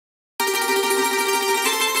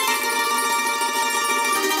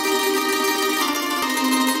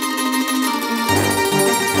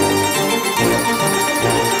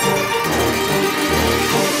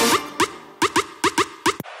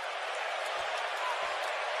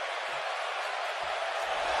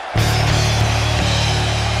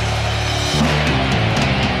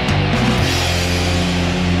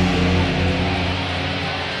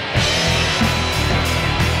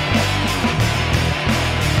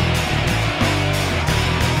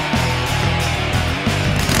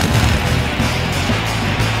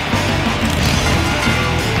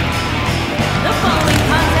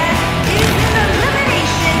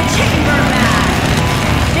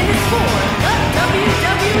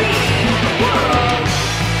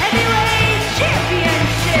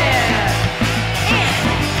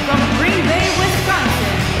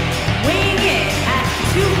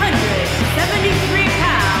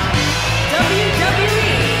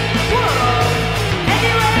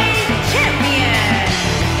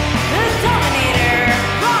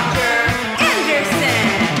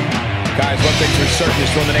certain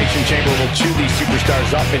this Elimination Chamber will chew these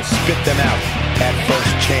superstars up and spit them out at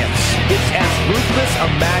first chance. It's as ruthless a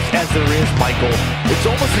match as there is, Michael. It's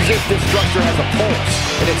almost as if this structure has a pulse,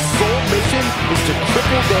 and its sole mission is to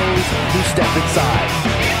cripple those who step inside.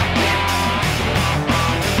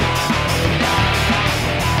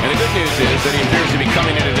 And the good news is that he appears to be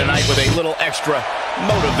coming into tonight with a little extra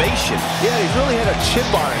motivation. Yeah, he's really had a chip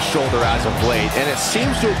on his shoulder as of late, and it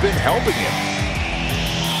seems to have been helping him.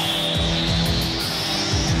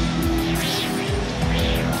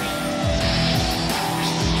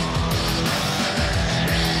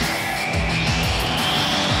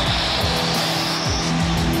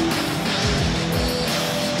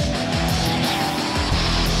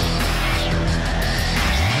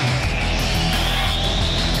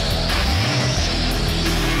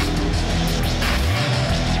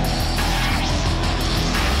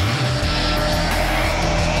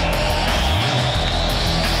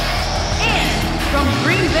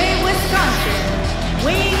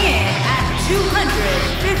 Weighing in at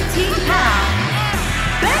 215 pounds,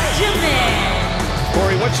 Benjamin!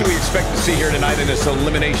 Corey, what should we expect to see here tonight in this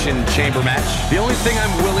Elimination Chamber match? The only thing I'm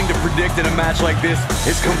willing to predict in a match like this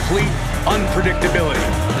is complete unpredictability.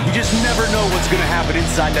 You just never know what's going to happen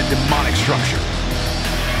inside that demonic structure.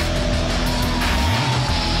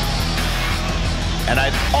 And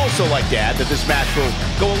I'd also like to add that this match will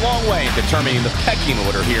go a long way in determining the pecking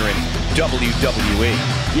order here in WWE.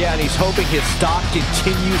 Yeah, and he's hoping his stock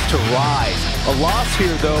continues to rise. A loss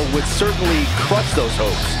here, though, would certainly crush those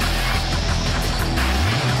hopes.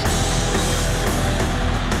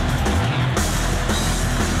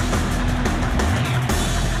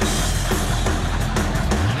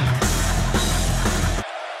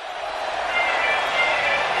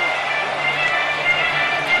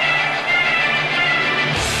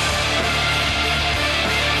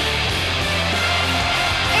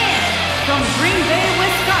 From Green Bay,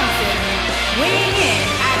 Wisconsin, weighing in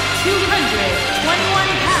at 221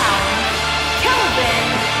 pounds, Kelvin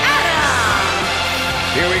Adams.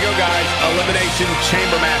 Here we go, guys. Elimination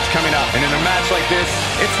Chamber match coming up. And in a match like this,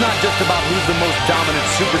 it's not just about who's the most dominant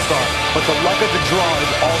superstar, but the luck of the draw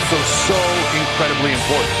is also so incredibly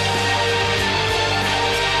important.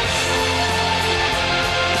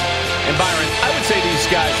 And Byron, I would say these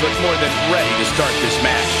guys look more than ready to start this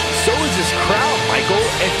match. So is this crowd, Michael,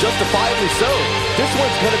 and justifiably so. This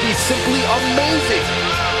one's going to be simply amazing.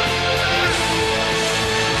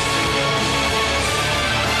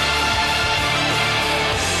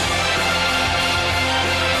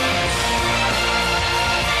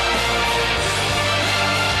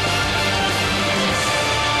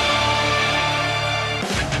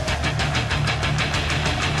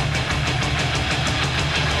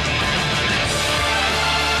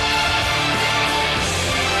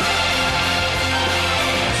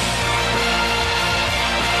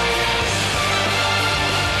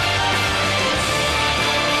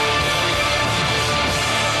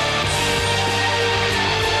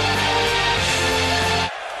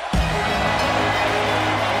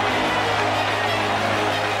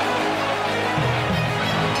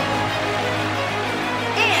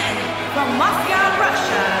 From Moscow,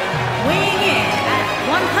 Russia, weighing in at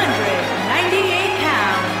 198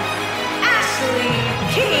 pounds, Ashton.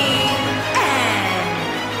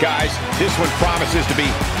 Guys, this one promises to be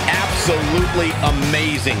absolutely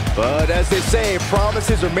amazing. But as they say,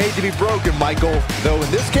 promises are made to be broken, Michael. Though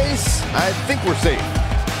in this case, I think we're safe.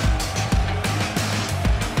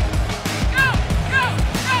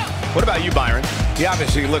 What about you, Byron? He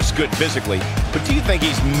obviously looks good physically, but do you think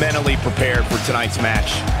he's mentally prepared for tonight's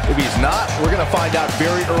match? If he's not, we're going to find out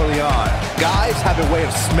very early on. Guys have a way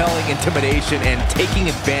of smelling intimidation and taking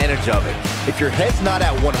advantage of it. If your head's not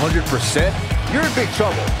at 100%, you're in big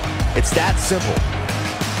trouble. It's that simple.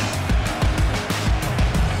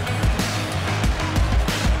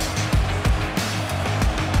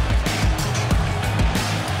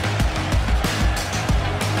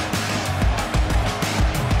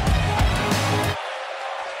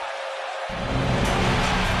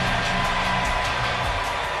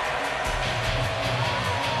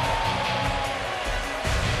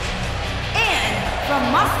 From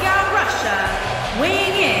Moscow, Russia,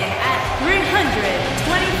 weighing in at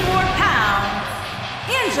 324 pounds,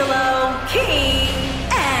 Angelo King.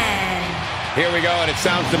 Here we go, and it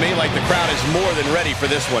sounds to me like the crowd is more than ready for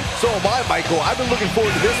this one. So am I, Michael. I've been looking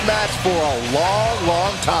forward to this match for a long,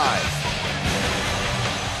 long time.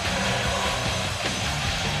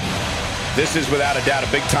 This is without a doubt a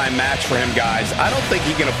big-time match for him, guys. I don't think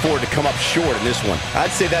he can afford to come up short in this one.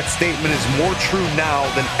 I'd say that statement is more true now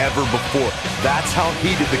than ever before. That's how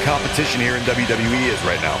heated the competition here in WWE is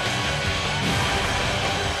right now.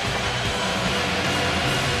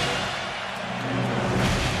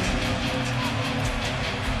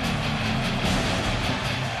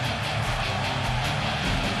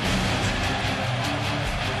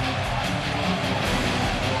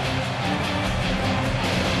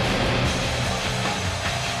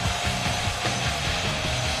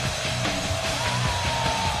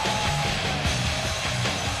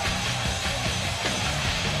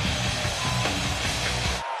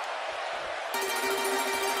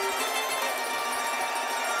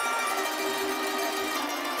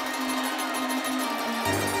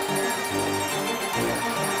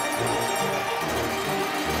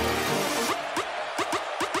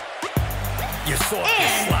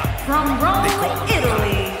 from Rome,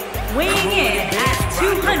 Italy, weighing in at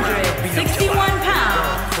 261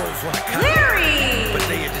 pounds, Veri.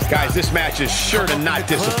 Guys, this match is sure to not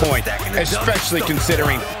disappoint, especially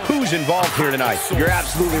considering who's involved here tonight. You're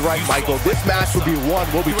absolutely right, Michael. This match will be one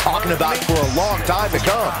we'll be talking about for a long time to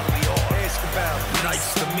come.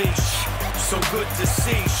 Nice to meet you. So good to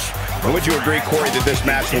see you. Would you agree, Corey, that this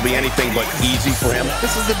match will be anything but easy for him?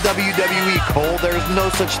 This is the WWE, Cole. There's no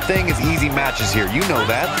such thing as easy matches here. You know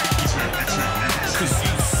that.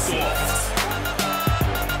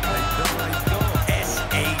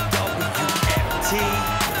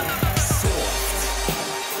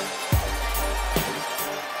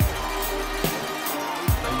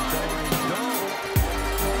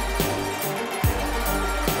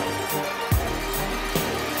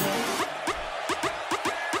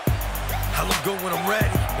 I look good when I'm ready.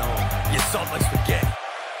 You're soft like spaghetti.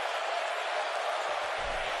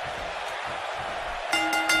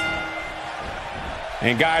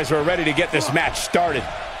 And guys, we're ready to get this match started.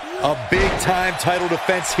 A big-time title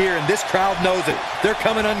defense here, and this crowd knows it. They're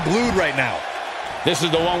coming unglued right now. This is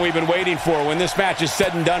the one we've been waiting for. When this match is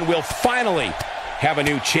said and done, we'll finally have a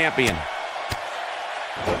new champion.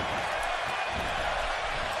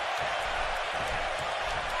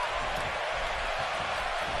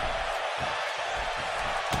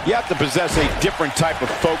 You have to possess a different type of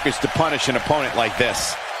focus to punish an opponent like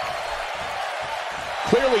this.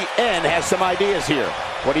 Clearly, N has some ideas here.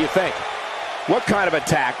 What do you think? What kind of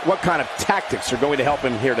attack, what kind of tactics are going to help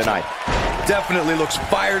him here tonight? Definitely looks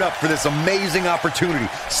fired up for this amazing opportunity.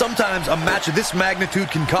 Sometimes a match of this magnitude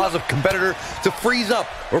can cause a competitor to freeze up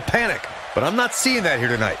or panic, but I'm not seeing that here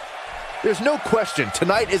tonight. There's no question,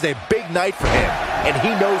 tonight is a big night for him, and he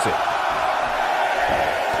knows it.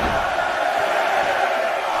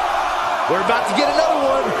 We're about to get another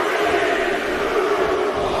one.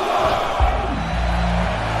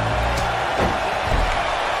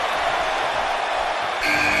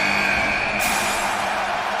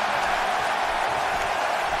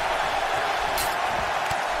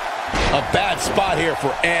 A bad spot here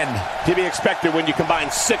for N. To be expected when you combine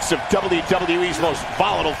 6 of WWE's most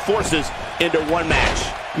volatile forces into one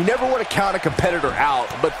match. You never want to count a competitor out,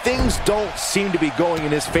 but things don't seem to be going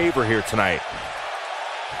in his favor here tonight.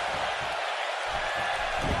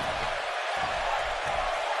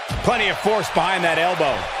 Plenty of force behind that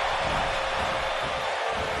elbow.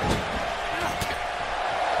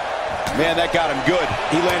 Man, that got him good.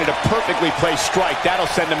 He landed a perfectly placed strike. That'll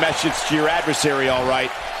send a message to your adversary, all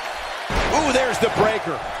right. Ooh, there's the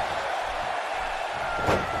breaker.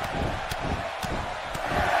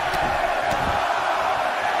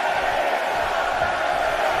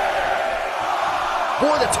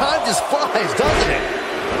 Boy, the time just flies, doesn't it?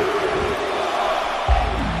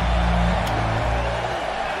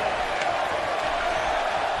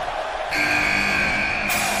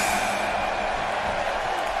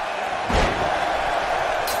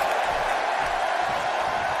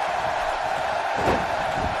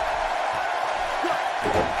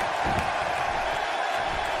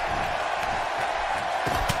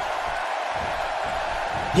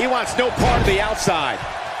 He wants no part of the outside.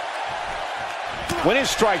 When his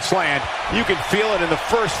strikes land, you can feel it in the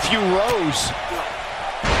first few rows.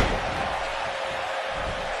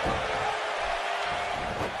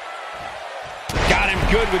 Got him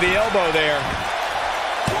good with the elbow there.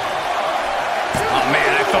 Oh,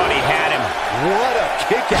 man, I thought he had him. What a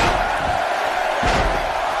kick out.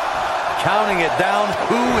 Counting it down,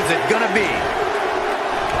 who is it gonna be?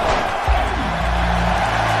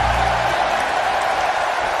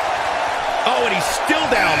 Oh, and he's still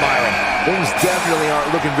down, Byron. Things definitely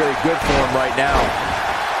aren't looking very good for him right now.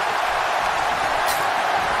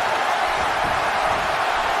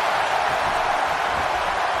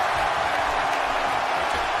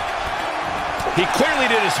 He clearly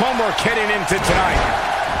did his homework heading into tonight.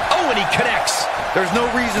 Oh, and he connects. There's no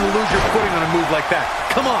reason to lose your footing on a move like that.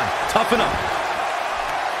 Come on, toughen up.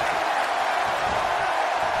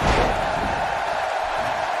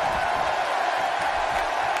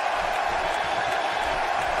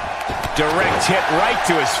 Direct hit right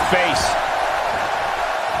to his face.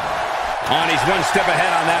 On, he's one step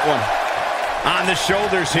ahead on that one. On the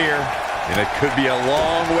shoulders here. And it could be a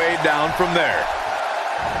long way down from there.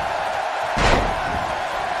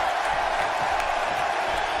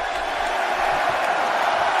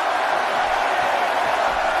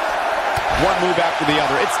 One move after the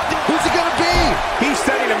other. Who's it gonna be? He's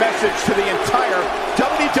sending a message to the entire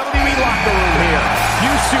WWE locker room here.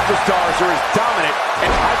 You superstars are as dominant, and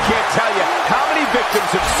I can't tell you how many victims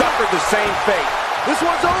have suffered the same fate. This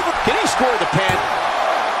one's over. Can he score the pin?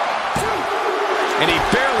 And he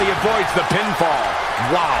barely avoids the pinfall.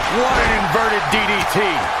 Wow, what an inverted DDT.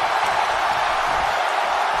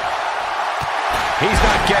 He's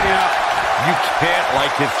not getting up. You can't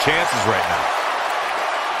like his chances right now.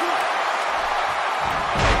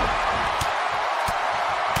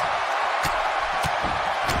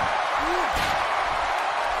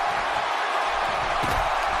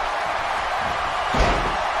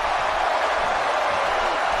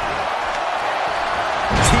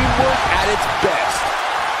 Teamwork at its best.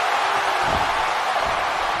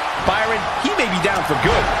 Byron, he may be down for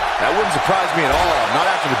good. That wouldn't surprise me at all, not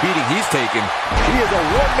after the beating he's taken. He is a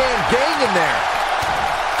one-man gang in there.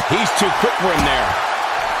 He's too quick for him there.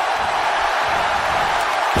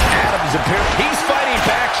 Adams appears. He's fighting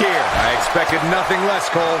back here. I expected nothing less,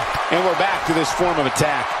 Cole. And we're back to this form of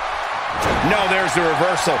attack. No, there's the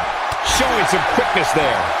reversal. Showing some quickness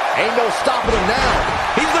there. Ain't no stopping him now.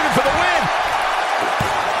 He's looking for the win.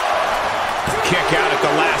 Kick out at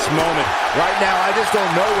the last moment. Right now, I just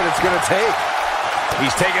don't know what it's going to take.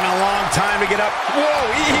 He's taking a long time to get up. Whoa,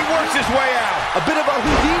 he works his way out. A bit of a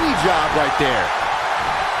Houdini job right there.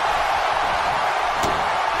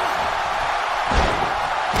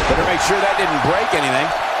 Better make sure that didn't break anything.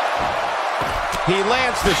 He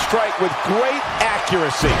lands the strike with great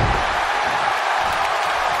accuracy.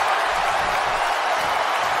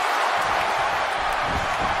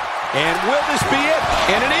 And will this be it?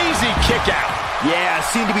 And an easy kick out. Yeah,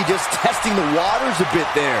 seemed to be just testing the waters a bit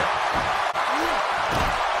there.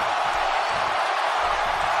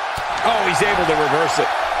 Oh, he's able to reverse it.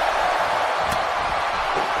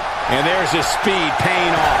 And there's his speed paying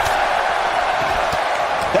off.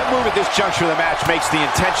 That move at this juncture of the match makes the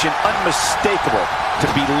intention unmistakable to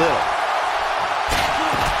belittle.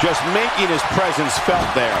 Just making his presence felt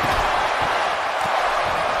there.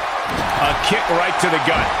 A kick right to the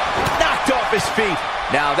gut. Knocked off his feet.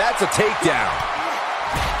 Now that's a takedown.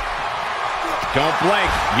 Don't blink.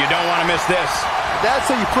 You don't want to miss this. That's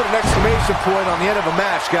how you put an exclamation point on the end of a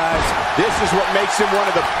match, guys. This is what makes him one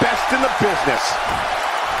of the best in the business.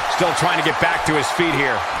 Still trying to get back to his feet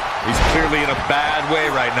here. He's clearly in a bad way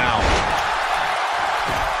right now.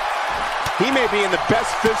 He may be in the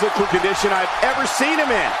best physical condition I've ever seen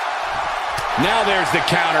him in. Now there's the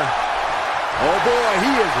counter. Oh boy,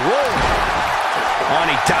 he is rolling. Oh,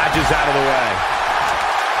 and he dodges out of the way.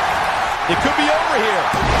 It could be over here.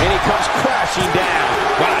 And he comes crashing down.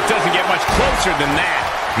 Wow, it doesn't get much closer than that.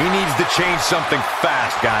 He needs to change something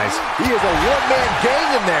fast, guys. He is a one-man gang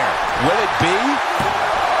in there. Will it be?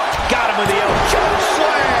 Got him with the choke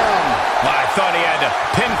slam. Well, I thought he had to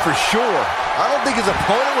pin for sure. I don't think his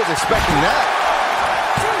opponent was expecting that.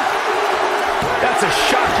 That's a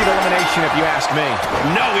shocking elimination if you ask me.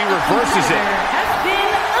 No, he reverses it. Has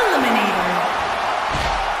been eliminated.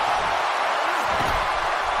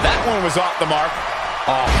 That one was off the mark.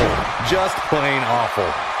 Awful. Just plain awful.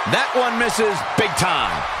 That one misses big time.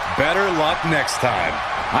 Better luck next time.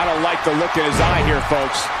 I don't like the look in his eye here,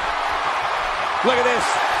 folks. Look at this.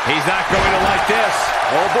 He's not going to like this.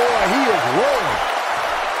 Oh boy, he is rolling.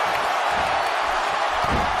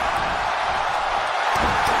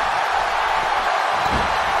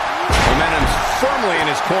 Momentum's firmly in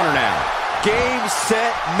his corner now. Game,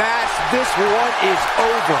 set, match. This one is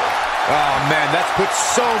over. Oh, man, that's put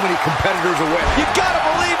so many competitors away. You gotta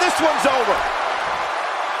believe this one's over.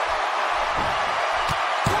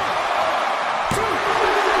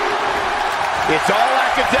 It's all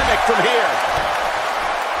academic from here.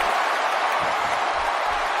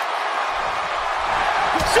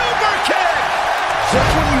 Super kick! Just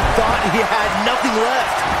when you thought he had nothing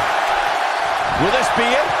left. Will this be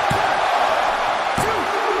it?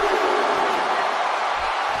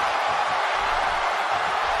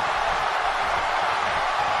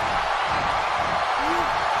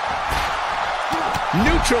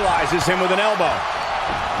 Neutralizes him with an elbow.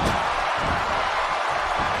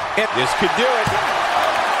 And this could do it.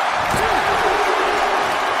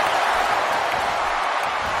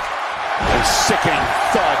 A sickening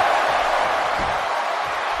thud.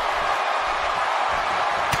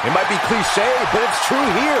 It might be cliche, but it's true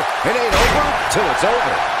here. It ain't over till it's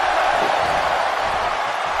over.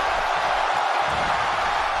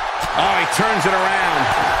 Oh, he turns it around.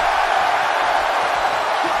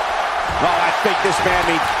 Oh, I think this man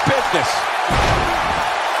means business.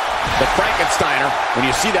 The Frankensteiner, when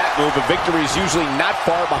you see that move, a victory is usually not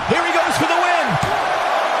far behind. Here he goes for the win.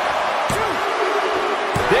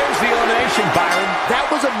 There's the elimination, Byron. That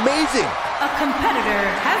was amazing. A competitor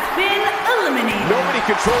has been eliminated. Nobody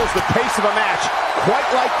controls the pace of a match quite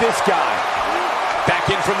like this guy. Back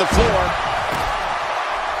in from the floor.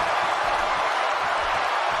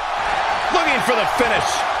 Looking for the finish.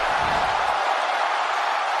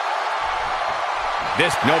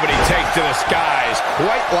 This nobody takes to the skies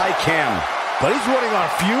quite like him. But he's running on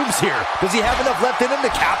fumes here. Does he have enough left in him to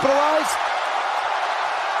capitalize?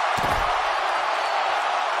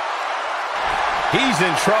 He's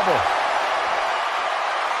in trouble.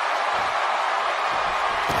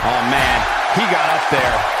 Oh, man. He got up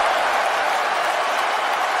there.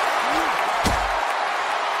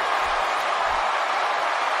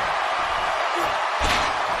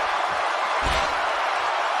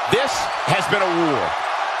 This has been a war.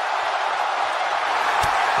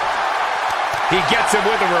 He gets him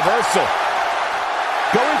with a reversal.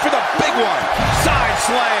 Going for the big one. Side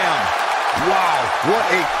slam. Wow, what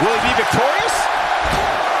a... Will he be victorious?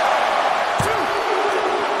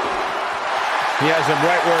 He has him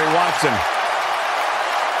right where he wants him.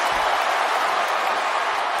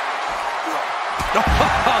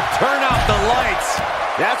 Turn out the lights.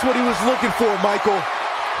 That's what he was looking for, Michael.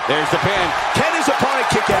 There's the pin. Can his opponent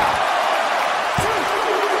kick out?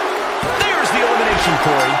 There's the elimination,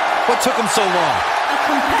 Corey. What took him so long? A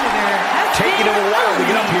competitor has Taking him a while to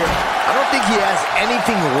get up here. I don't think he has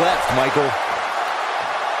anything left, Michael.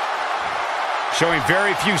 Showing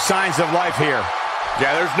very few signs of life here.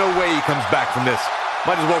 Yeah, there's no way he comes back from this.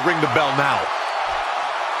 Might as well ring the bell now.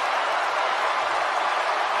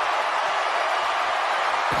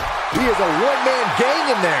 He is a one-man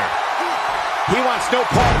gang in there. He wants no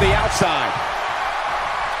part of the outside.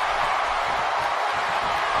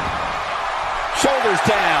 Shoulders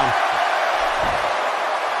down.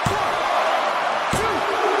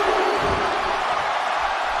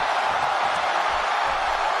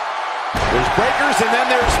 There's breakers and then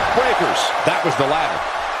there's breakers. That was the ladder.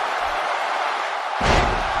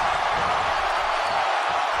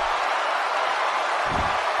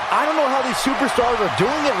 I don't know how these superstars are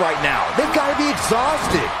doing it right now. They've got to be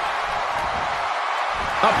exhausted.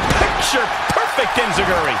 A picture-perfect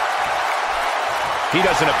enziguri. He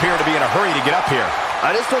doesn't appear to be in a hurry to get up here.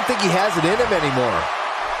 I just don't think he has it in him anymore.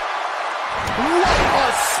 What a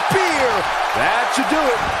spear! That should do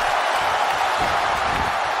it.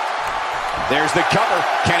 There's the cover.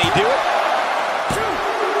 Can he do it?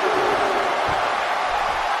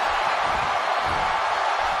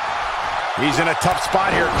 He's in a tough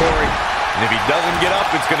spot here, Corey. And if he doesn't get up,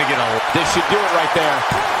 it's going to get a... This should do it right there.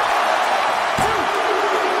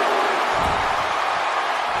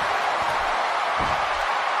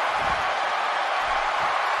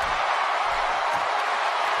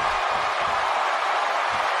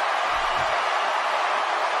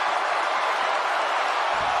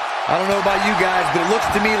 I don't know about you guys, but it looks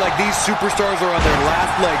to me like these superstars are on their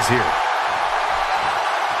last legs here.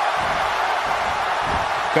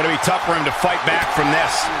 Going to be tough for him to fight back from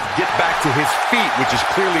this. Get back to his feet, which is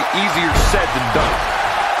clearly easier said than done.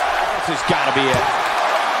 This has got to be it.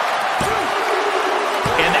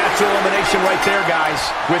 And that's elimination right there, guys.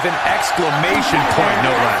 With an exclamation point,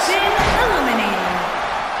 no less. been eliminated.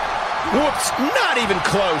 Whoops, not even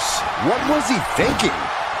close. What was he thinking?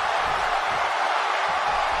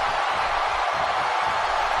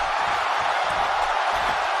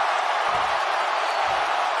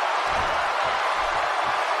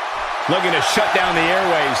 Looking to shut down the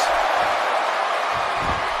airways.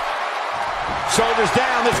 Shoulders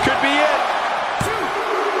down, this could be it.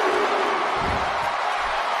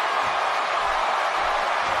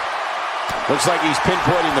 Looks like he's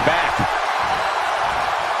pinpointing the back.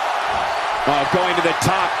 Going to the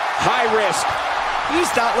top, high risk.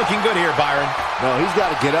 He's not looking good here, Byron. No, he's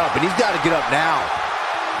got to get up, and he's got to get up now.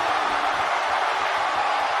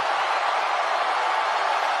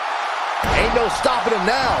 Ain't no stopping him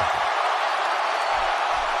now.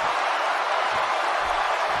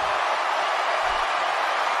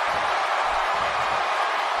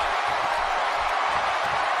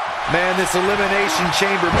 Man, this elimination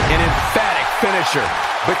chamber, an emphatic finisher.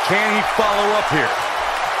 But can he follow up here?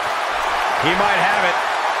 He might have it.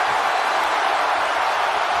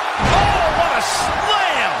 Oh, what a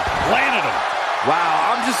slam! Landed him.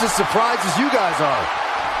 Wow, I'm just as surprised as you guys are.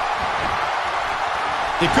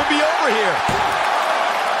 It could be over here.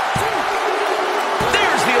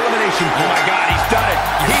 There's the elimination. Oh, my God, he's done it.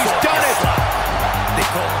 He's done it. They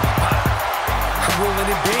call him Pop. I'm rolling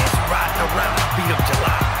in bands, riding around, beat up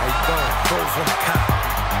July. They throwing pros on the cop,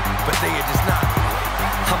 but they are just not.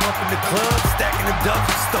 I'm up in the club, stacking them dubs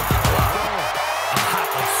and stuffing a lot. I'm hot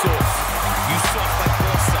like sauce. You soft like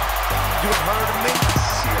what's up? You ain't heard of me?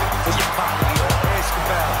 Well, you finally all ask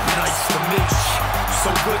about. Nice to meet you. So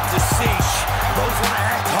good to see you. Those wanna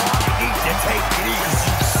act hard, you need to take it easy.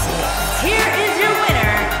 Here is your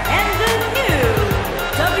winner and the new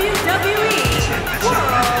WWE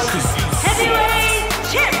World Heavyweight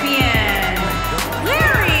Champion,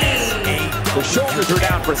 Veri. The shoulders are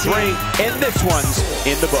down for 3, and this one's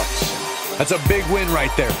in the books. That's a big win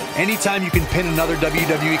right there. Anytime you can pin another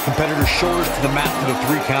WWE competitor's shoulders to the mat for the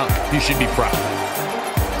 3 count, you should be proud.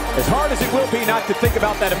 As hard as it will be not to think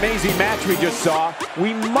about that amazing match we just saw,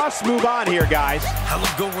 we must move on here, guys. I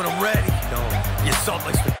look good when I'm ready. You're soft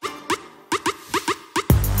like...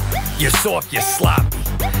 You're soft, you're sloppy.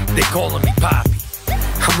 They calling me Poppy.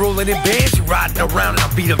 I'm rolling in bands, you riding around and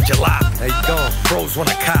I beat up jalopy. How you doing? Pros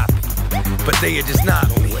wanna copy, but they are just not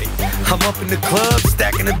on me. I'm up in the club,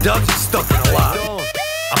 stacking them dubs and stuck in a lot.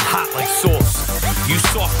 I'm hot like sauce. You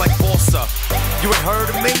soft like balsa. You ain't heard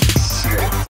of me?